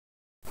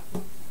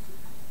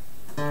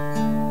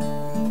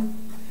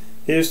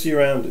Here's to you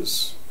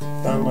rounders.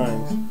 Don't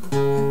mind.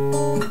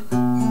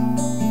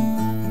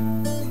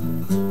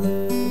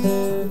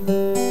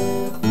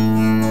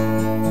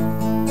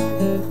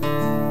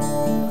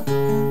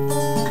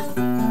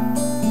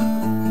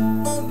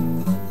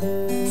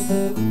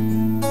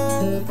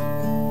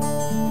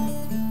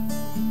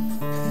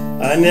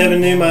 I never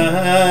knew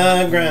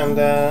my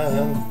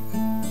granddad.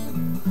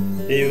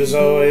 He was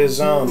always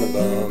on the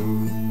bum.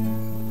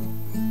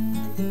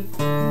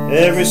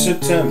 Every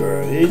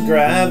September he'd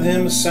grab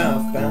him a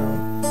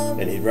southbound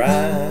and he'd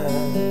ride.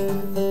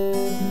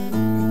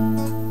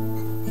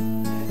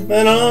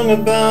 Then on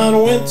about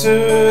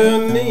winter,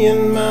 me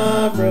and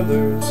my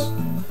brothers,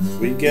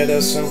 we'd get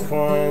us some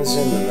coins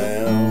in the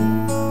mail.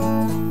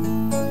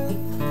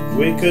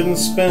 We couldn't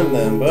spend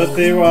them, but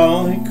they were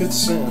all he could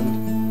send.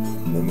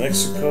 The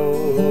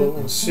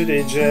Mexico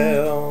City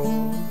jail.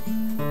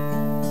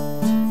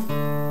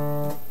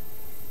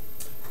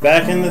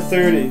 Back in the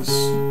 30s,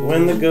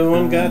 when the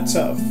going got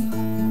tough,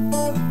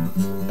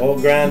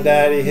 old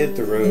granddaddy hit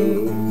the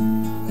road.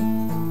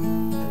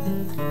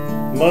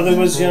 Mother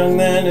was young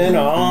then, and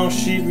all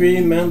she'd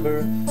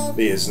remember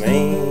be his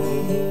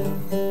name.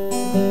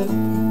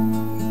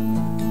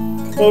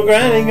 Well,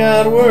 Granny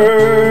got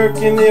work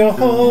in the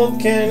old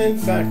cannon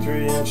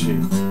factory, and she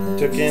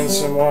took in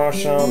some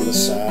wash on the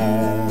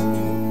side.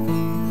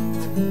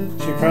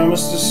 She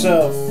promised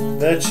herself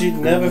that she'd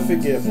never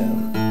forgive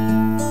him.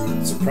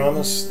 It's a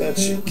promise that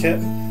she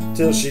kept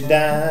till she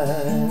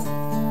died.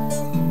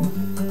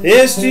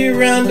 Here's to you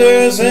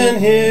rounders, and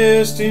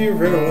here's to you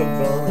railroad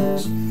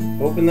bums,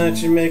 hoping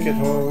that you make it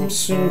home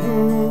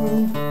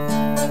soon.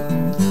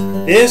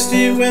 Here's to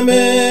you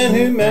women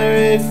who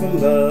married for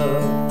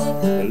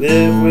love, who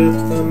live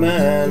with the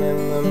man in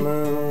the moon.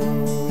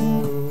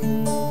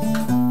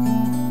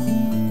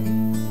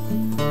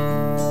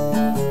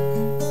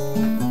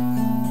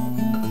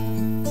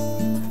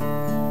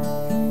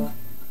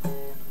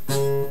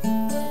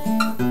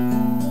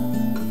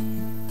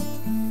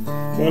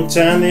 One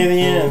time near the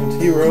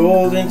end, he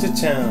rolled into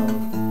town.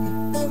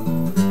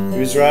 He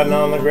was riding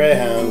on the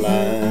Greyhound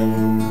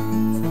line.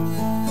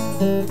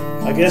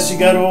 I guess he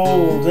got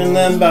old and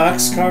them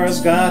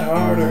boxcars got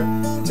harder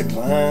to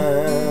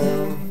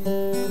climb.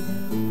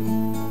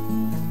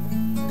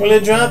 Well, he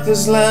dropped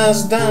his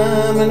last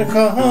dime and a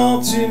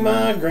call to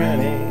my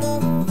granny.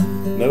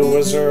 No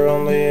was her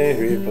only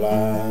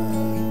reply.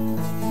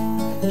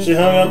 She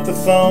hung up the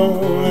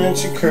phone and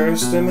she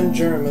cursed him in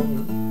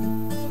German,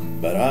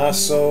 but I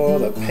saw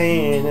the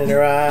pain in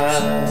her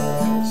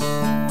eyes.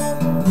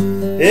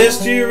 Here's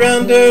to you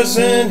rounders,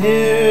 and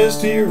here's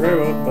to you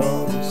railroad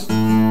bums,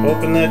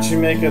 hoping that you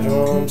make it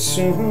home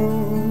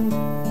soon.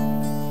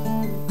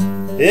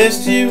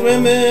 Here's to you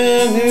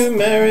women who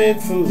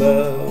married for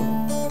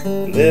love,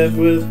 live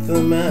with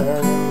the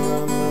man in the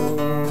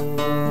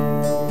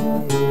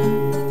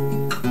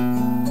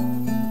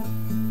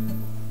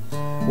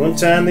moon. One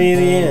time near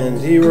the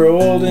end, he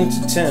rolled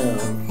into town.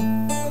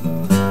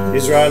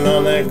 He's riding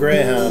on that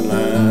Greyhound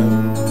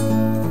line.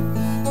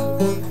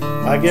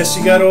 I guess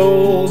he got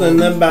old and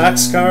the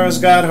boxcars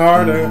got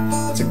harder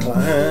to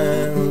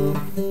climb.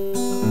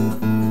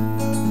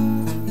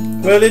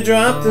 Well, he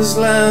dropped his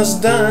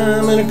last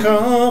dime and a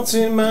call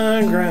to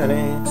my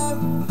granny,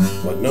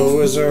 but no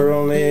was her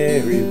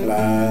only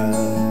reply.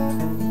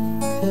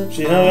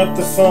 She hung up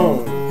the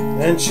phone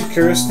and she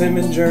cursed him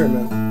in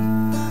German,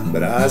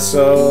 but I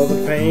saw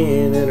the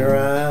pain in her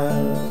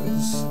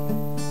eyes.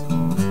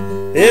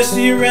 Here's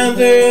to you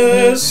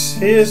rounders,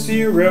 here's to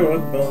you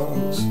railroad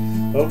bums,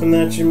 hoping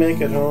that you make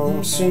it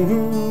home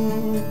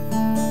soon.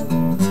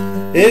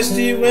 Here's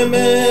to you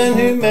women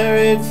who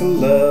married for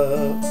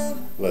love,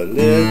 but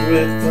live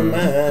with the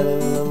man in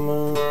the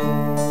moon.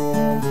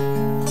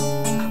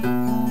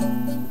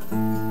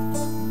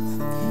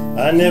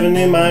 I never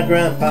knew my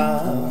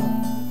grandpa.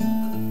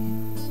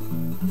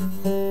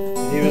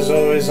 He was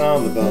always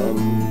on the bum.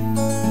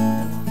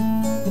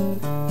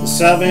 The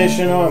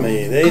Salvation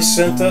Army, they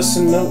sent us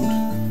a note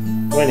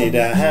when he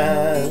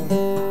died.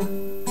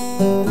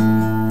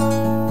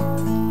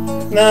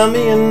 Now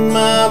me and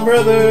my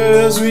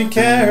brothers, we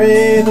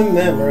carry the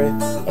memory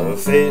of a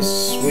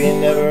face we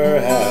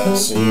never have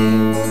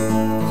seen,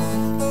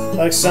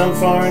 like some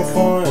foreign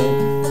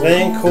coin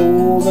laying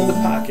cold in the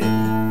pocket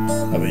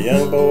of a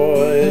young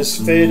boy's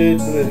faded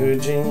blue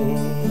jeans.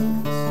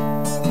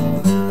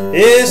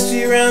 Here's to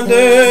you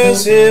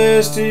rounders,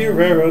 here's to you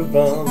railroad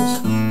bums,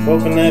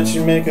 hoping that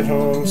you make it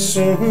home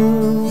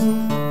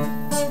soon.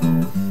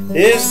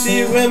 Here's to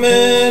you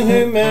women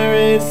who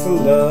married for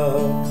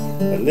love,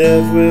 I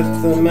live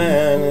with the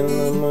man in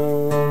the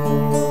moon.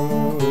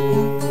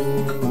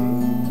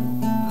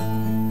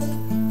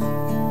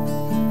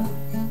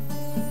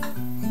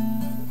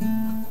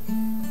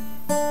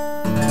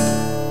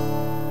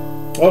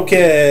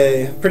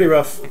 Okay, pretty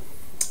rough,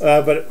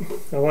 but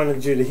I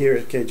wanted you to hear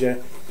it,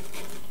 KJ.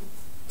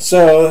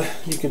 So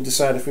you can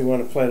decide if we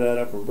want to play that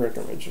up in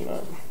Breckenridge or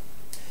not.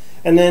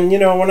 And then, you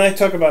know, when I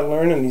talk about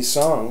learning these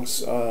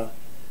songs,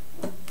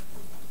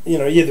 you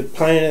know, either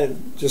playing it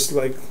just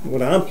like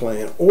what I'm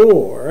playing,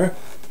 or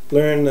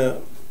learn,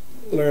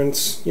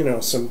 you know,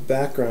 some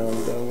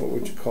background. What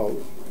would you call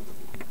it?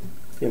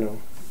 You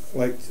know,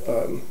 like,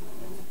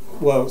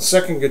 well,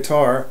 second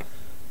guitar.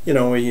 You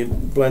know, where you're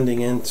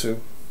blending into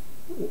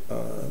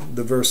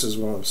the verses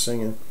while I'm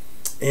singing,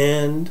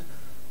 and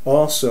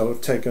also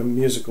take a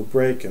musical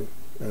break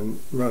and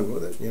run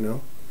with it. You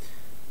know.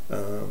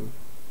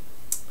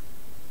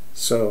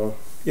 So,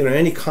 you know,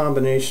 any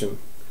combination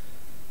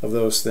of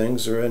those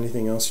things or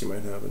anything else you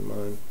might have in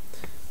mind.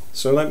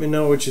 So let me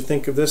know what you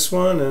think of this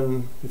one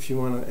and if you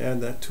want to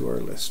add that to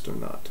our list or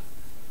not.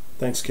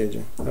 Thanks,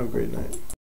 KJ. Have a great night.